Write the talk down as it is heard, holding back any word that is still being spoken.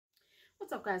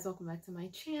What's up, guys? Welcome back to my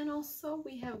channel. So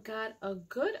we have got a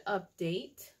good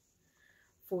update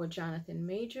for Jonathan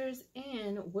Majors,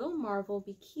 and will Marvel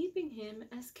be keeping him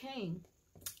as Kang?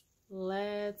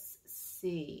 Let's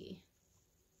see.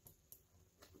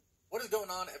 What is going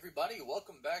on, everybody?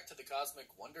 Welcome back to the Cosmic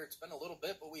Wonder. It's been a little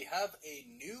bit, but we have a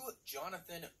new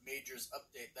Jonathan Majors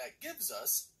update that gives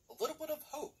us a little bit of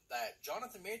hope that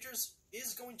Jonathan Majors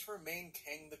is going to remain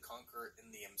Kang the Conqueror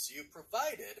in the MCU,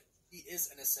 provided he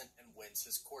is innocent and wins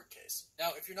his court case.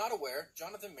 Now, if you're not aware,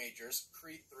 Jonathan Majors,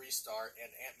 Creed 3 star and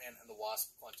Ant-Man and the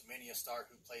Wasp Quantumania star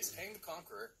who plays Kang the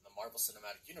Conqueror in the Marvel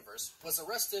Cinematic Universe, was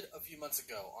arrested a few months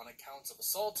ago on accounts of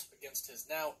assault against his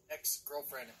now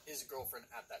ex-girlfriend, his girlfriend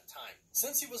at that time.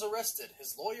 Since he was arrested,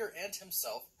 his lawyer and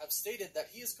himself have stated that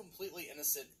he is completely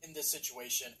innocent in this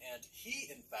situation, and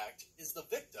he, in fact, is the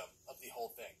victim of the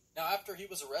whole thing. Now, after he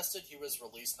was arrested, he was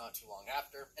released not too long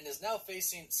after, and is now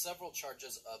facing several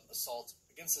charges of assault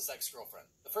against his ex-girlfriend.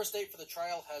 The first date for the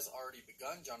trial has already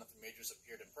begun. Jonathan Majors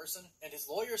appeared in person, and his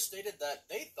lawyer stated that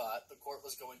they thought the court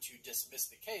was going to dismiss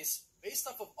the case based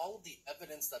off of all of the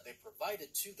evidence that they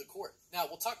provided to the court. Now,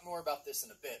 we'll talk more about this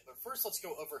in a bit, but first let's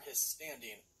go over his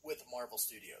standing with Marvel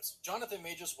Studios. Jonathan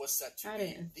Majors was set to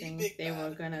be the big they were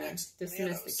bad gonna next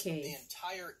dismiss Thanos the case. of the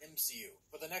entire MCU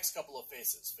for the next couple of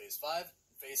phases, Phase 5,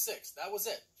 Phase 6. That was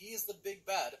it. He is the big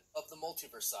bad of the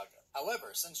multiverse saga.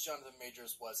 However, since Jonathan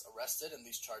Majors was arrested and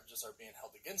these charges are being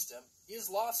held against him, he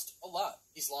has lost a lot.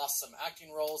 He's lost some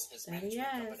acting roles, his management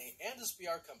company and his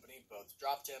PR company both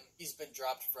dropped him. He's been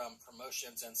dropped from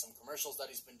promotions and some commercials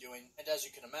that he's been doing, and as you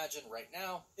can imagine, right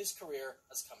now, his career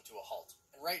has come to a halt.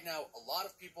 And right now, a lot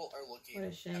of people are looking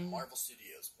at Marvel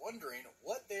Studios, wondering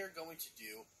what they are going to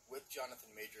do with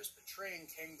Jonathan Majors portraying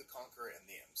Kang the Conqueror in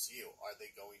the MCU. Are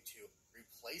they going to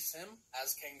replace him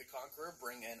as Kang the Conqueror,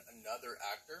 bring in another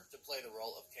actor to play the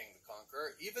role of Kang the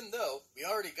Conqueror, even though we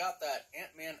already got that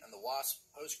Ant-Man and the Wasp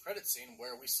post-credit scene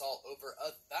where we saw over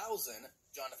 1,000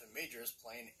 Jonathan Majors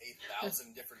playing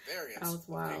 1,000 different variants of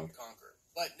Kang the Conqueror.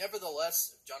 But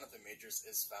nevertheless, if Jonathan Majors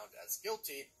is found as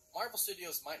guilty, Marvel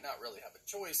Studios might not really have a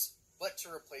choice but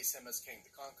to replace him as Kang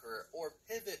the Conqueror or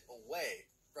pivot away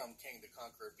from Kang the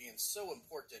Conqueror being so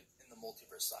important in the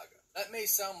multiverse saga. That may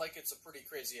sound like it's a pretty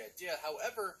crazy idea.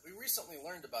 However, we recently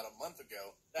learned about a month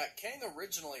ago that Kang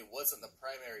originally wasn't the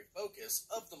primary focus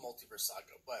of the multiverse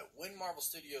saga, but when Marvel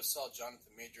Studios saw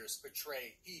Jonathan Majors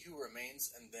portray He Who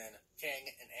Remains and then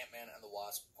Kang and Ant-Man and the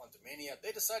Wasp Quantumania,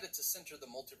 they decided to center the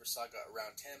multiverse saga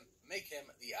around him, make him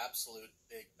the absolute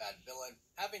big bad villain,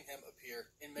 having him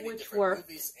appear in many different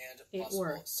movies and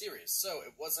possible series. So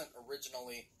it wasn't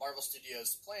originally Marvel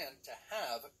Studios' plan to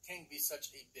have Kang be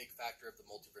such a big factor of the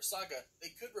multiverse saga.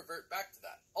 They could revert back to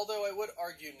that. Although I would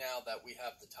argue now that we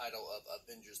have the title of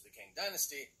Avengers: The Kang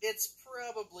Dynasty, it's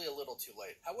probably a little too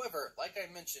late. However, like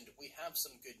I mentioned, we have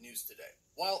some good news today.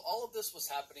 While all of this was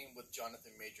happening with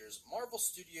Jonathan Majors, Marvel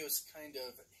Studios kind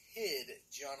of hid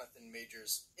Jonathan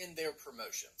Majors in their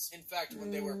promotions. In fact,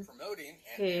 when they were promoting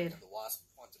Ant-Man and the Wasp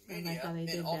Quantumania,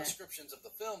 in all descriptions of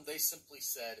the film, they simply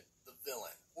said the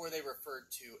villain, or they referred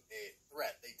to a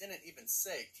threat. They didn't even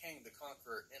say Kang the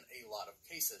Conqueror in a lot of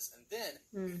cases. And then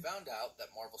we found out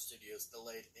that Marvel Studios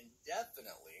delayed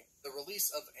indefinitely the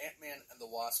release of Ant-Man and the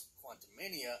Wasp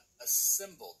Quantumania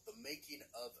assembled, the making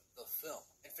of the film.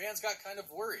 And fans got kind of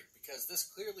worried because this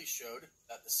clearly showed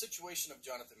that the situation of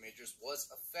Jonathan Majors was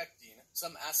affecting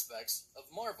some aspects of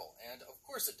Marvel. And of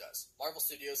course it does. Marvel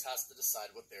Studios has to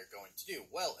decide what they're going to do.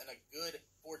 Well, in a good,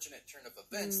 fortunate turn of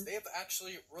events, they have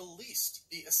actually released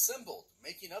the assembled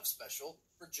making of special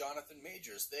for Jonathan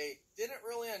Majors. They didn't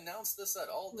really announce this at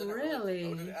all, didn't really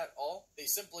promote it at all. They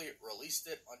simply released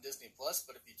it on Disney+,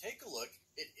 but if you take a look,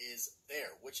 it is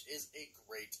there, which is a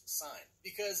great sign,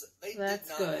 because they did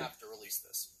not have to release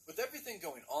this. With everything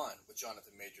going on with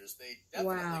Jonathan Majors, they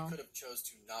definitely could have chose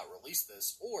to not release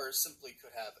this, or simply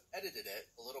could have edited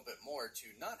it a little bit more to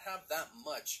not have that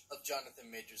much of Jonathan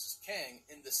Majors' Kang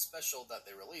in this special that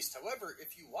they released. However,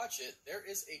 if you watch it, there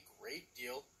is a great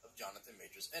deal of Jonathan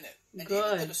Majors in it. And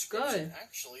even the description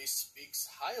actually speaks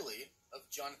highly of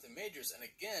Jonathan Majors, and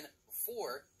again,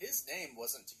 before, his name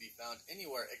wasn't to be found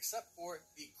anywhere except for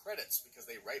the credits, because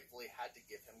they rightfully had to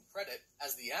give him credit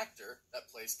as the actor that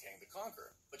plays Kang the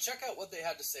Conqueror. But check out what they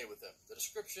had to say with him. The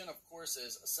description, of course,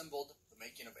 is assembled, the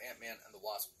making of Ant-Man and the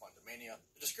Wasp Quantumania.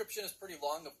 The description is pretty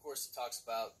long. Of course, it talks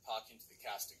about talking to the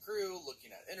cast and crew,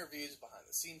 looking at interviews,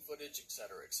 behind-the-scene footage,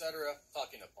 etc., etc.,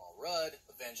 talking to Paul Rudd,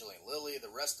 Evangeline Lilly,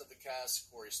 the rest of the cast,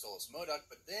 Corey Stolas-Modoc,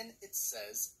 but then it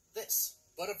says this.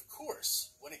 But of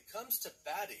course, when it comes to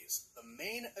baddies, the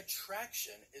main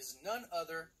attraction is none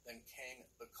other than Kang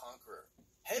the Conqueror.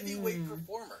 Heavyweight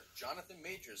performer Jonathan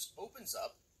Majors opens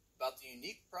up about the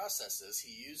unique processes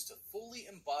he used to fully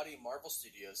embody Marvel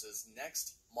Studios'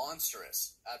 next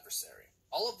monstrous adversary.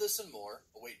 All of this and more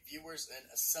await viewers in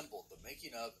Assembled, the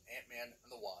making of Ant-Man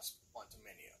and the Wasp: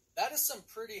 Quantumania. That is some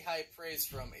pretty high praise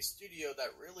from a studio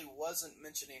that really wasn't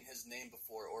mentioning his name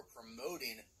before or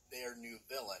promoting their new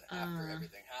villain after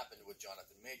everything happened with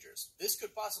Jonathan Majors. This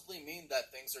could possibly mean that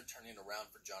things are turning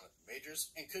around for Jonathan Majors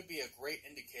and could be a great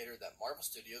indicator that Marvel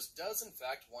Studios does in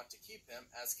fact want to keep him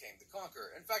as Kang the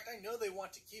Conqueror. In fact, I know they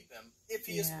want to keep him if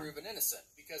he is proven innocent,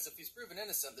 because if he's proven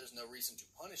innocent, there's no reason to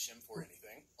punish him for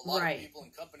anything. A lot of people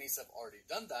and companies have already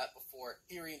done that before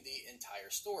hearing the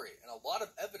entire story, and a lot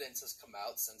of evidence has come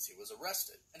out since he was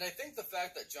arrested. And I think the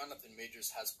fact that Jonathan Majors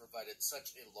has provided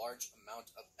such a large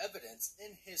amount of evidence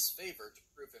in his favor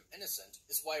to prove him innocent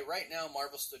is why right now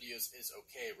Marvel Studios is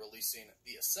okay releasing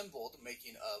the Assembled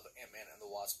making of Ant-Man and the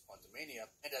Wasp: Quantumania,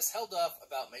 and has held off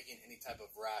about making any type of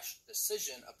rash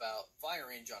decision about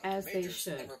firing Jonathan Majors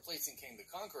and replacing Kang the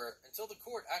Conqueror until the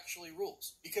court actually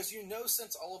rules. Because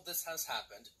since all of this has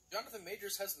happened, Jonathan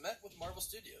Majors has met with Marvel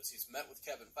Studios. He's met with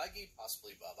Kevin Feige,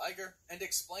 possibly Bob Iger, and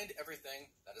explained everything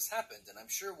that has happened. And I'm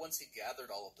sure once he gathered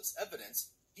all of this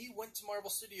evidence, he went to Marvel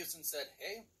Studios and said,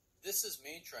 hey, this is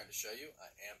me trying to show you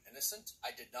I am innocent. I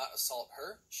did not assault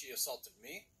her. She assaulted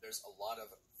me. There's a lot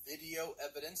of video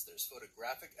evidence. There's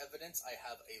photographic evidence. I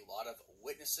have a lot of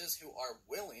witnesses who are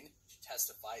willing to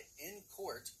testify in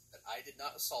court that I did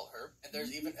not assault her. And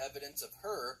there's even evidence of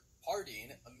her partying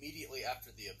immediately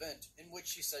after the event, in which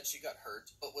she said she got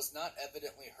hurt, but was not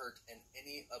evidently hurt in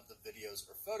any of the videos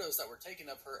or photos that were taken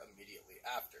of her immediately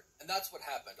after. And that's what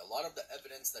happened. A lot of the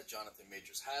evidence that Jonathan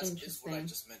Majors has is what I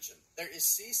just mentioned. There is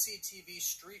CCTV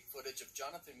street footage of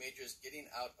Jonathan Majors getting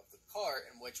out of the car,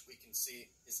 in which we can see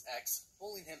his ex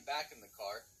pulling him back in the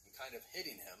car and kind of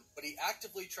hitting him, but he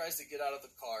actively tries to get out of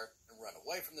the car and run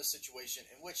away from the situation,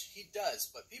 in which he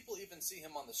does, but people even see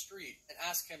him on the street and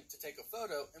ask him to take a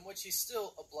photo, in which he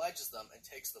still obliges them and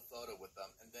takes the photo with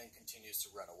them and then continues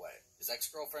to run away. His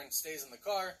ex-girlfriend stays in the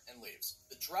car and leaves.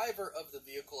 The driver of the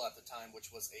vehicle at the time,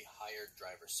 which was a hired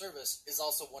driver service, is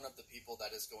also one of the people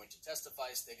that is going to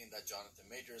testify, stating that Jonathan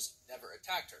Majors never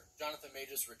attacked her. Jonathan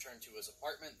Majors returned to his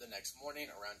apartment the next morning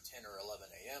around 10 or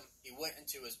 11 a.m. He went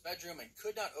into his bedroom and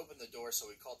could not open the door, so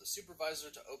he called the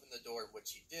supervisor to open the door,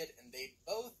 which he did, and they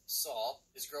both saw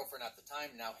his girlfriend at the time,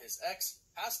 now his ex,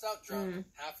 passed out drunk,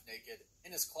 half naked,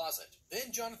 in his closet.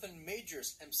 Then Jonathan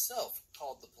Majors himself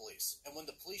called the police, and when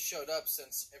the police showed up,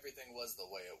 since everything was the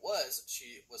way it was,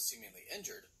 she was seemingly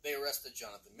injured, they arrested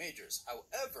Jonathan Majors.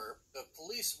 However, the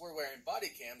police were wearing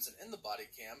body cams, and in the body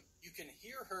cam, you can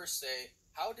hear her say,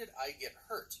 "How did I get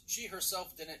hurt?" She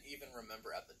herself didn't even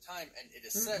remember at the time, and it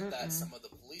is said that some of the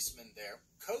policemen there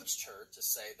coached her to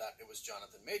say that it was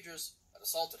Jonathan Majors that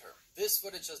assaulted her. This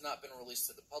footage has not been released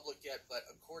to the public yet, but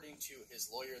according to his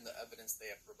lawyer and the evidence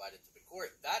they have provided to the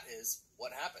court, that is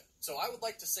what happened. So I would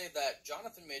like to say that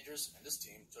Jonathan Majors and his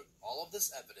team took all of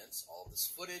this evidence, all of this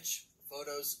footage,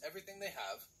 photos, everything they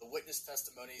have, the witness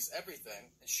testimonies, everything,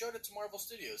 and showed it to Marvel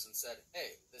Studios and said,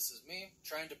 hey, this is me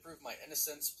trying to prove my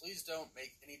innocence. Please don't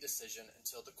make any decision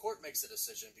until the court makes a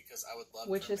decision, because I would love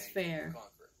to remain King the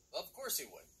Conqueror. Of course he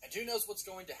would. And who knows what's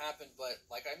going to happen, but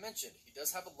like I mentioned, he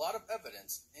does have a lot of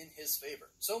evidence in his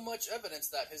favor. So much evidence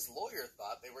that his lawyer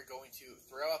thought they were going to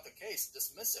throw out the case,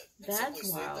 dismiss it, and simply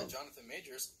state that Jonathan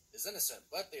Majors is innocent,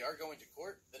 but they are going to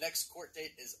court. The next court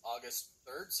date is August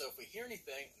 3rd, so if we hear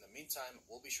anything in the meantime,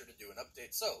 we'll be sure to do an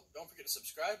update. So don't forget to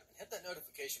subscribe and hit that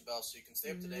notification bell so you can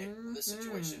stay up to date on this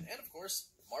situation, and of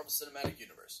course, Marvel Cinematic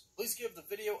Universe. Please give the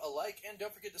video a like, and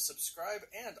don't forget to subscribe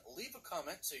and leave a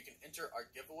comment so you can enter our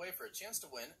giveaway for a chance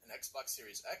to win an Xbox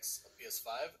Series X, a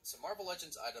PS5, some Marvel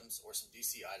Legends items, or some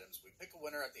DC items. We pick a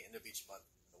winner at the end of each month.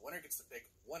 The winner gets to pick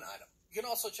one item. You can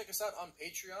also check us out on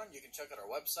Patreon. You can check out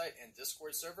our website and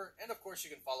Discord server, and of course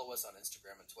you can follow us on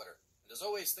Instagram and Twitter. And as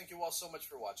always, thank you all so much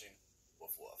for watching.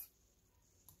 Woof woof.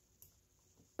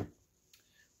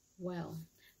 Well,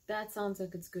 that sounds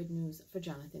like it's good news for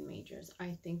Jonathan Majors.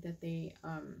 I think that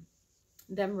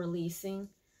them releasing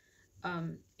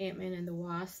Ant-Man and the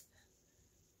Wasp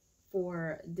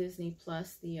for Disney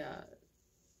Plus, the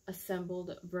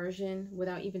assembled version,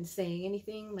 without even saying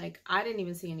anything. Like, I didn't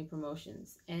even see any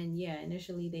promotions. And yeah,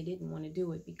 initially they didn't want to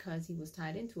do it because he was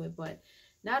tied into it. But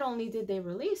not only did they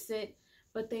release it,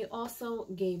 but they also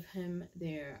gave him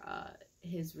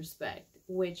his respect,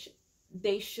 which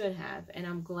they should have. And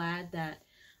I'm glad that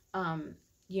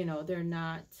you know, they're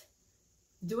not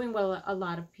doing what a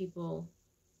lot of people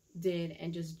did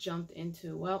and just jumped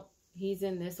into, well, he's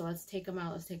in this, so let's take him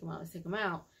out, let's take him out, let's take him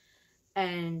out,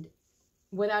 and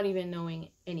without even knowing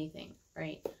anything,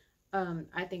 right?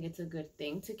 I think it's a good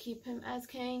thing to keep him as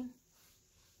Kang.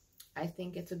 I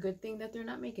think it's a good thing that they're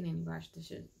not making any rash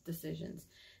decisions.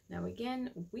 Now,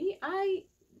 again,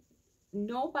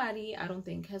 nobody, I don't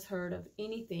think, has heard of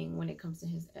anything when it comes to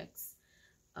his ex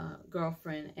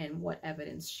girlfriend and what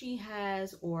evidence she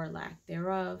has or lack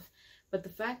thereof. But the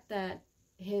fact that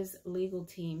his legal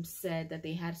team said that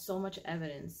they had so much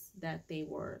evidence that they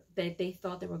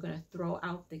thought they were going to throw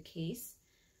out the case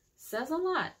says a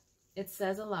lot. It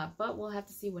says a lot, but we'll have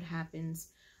to see what happens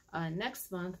next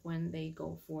month when they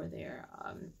go for their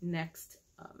next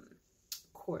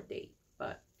court date.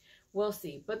 But we'll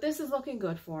see. But this is looking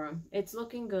good for him. It's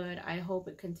looking good. I hope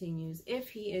it continues. If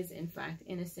he is in fact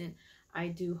innocent, I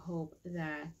do hope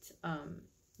that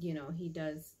you know, he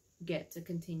does get to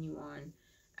continue on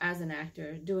as an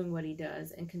actor, doing what he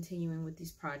does and continuing with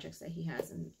these projects that he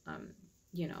has in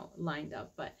you know, lined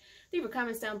up. But leave your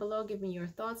comments down below, give me your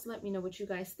thoughts, let me know what you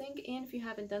guys think, and if you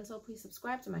haven't done so, please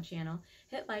subscribe to my channel,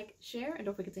 hit like, share, and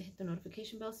don't forget to hit the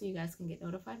notification bell so you guys can get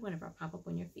notified whenever I pop up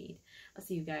on your feed. I'll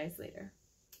see you guys later.